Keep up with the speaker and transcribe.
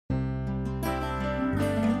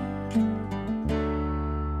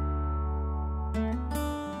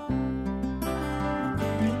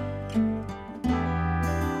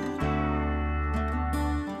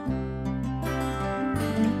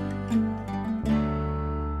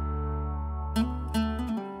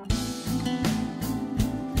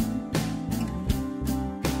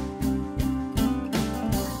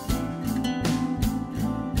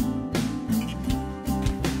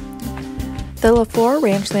The LeFlore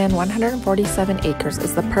Ranchland 147 acres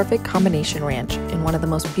is the perfect combination ranch in one of the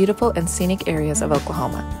most beautiful and scenic areas of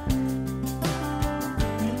Oklahoma.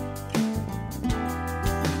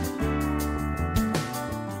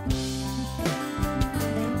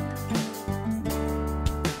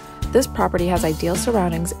 This property has ideal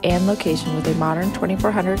surroundings and location with a modern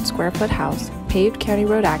 2,400 square foot house, paved county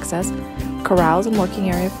road access, corrals and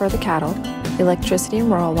working area for the cattle, electricity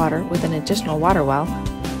and rural water with an additional water well,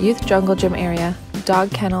 youth jungle gym area, dog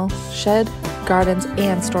kennel, shed, gardens,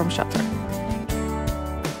 and storm shelter.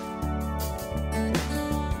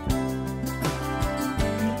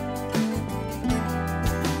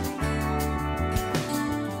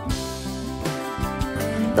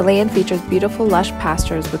 The land features beautiful lush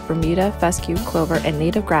pastures with Bermuda, fescue, clover, and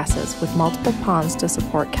native grasses with multiple ponds to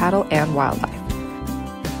support cattle and wildlife.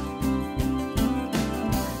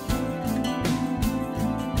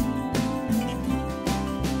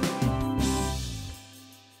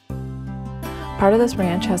 Part of this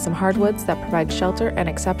ranch has some hardwoods that provide shelter and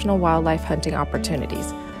exceptional wildlife hunting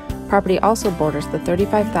opportunities. Property also borders the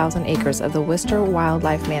 35,000 acres of the Worcester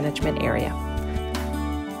Wildlife Management Area.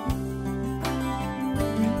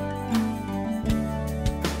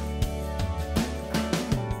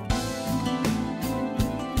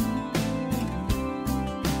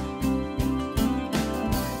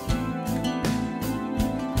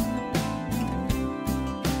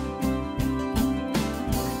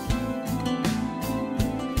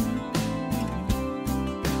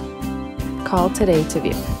 Call today to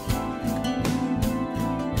view.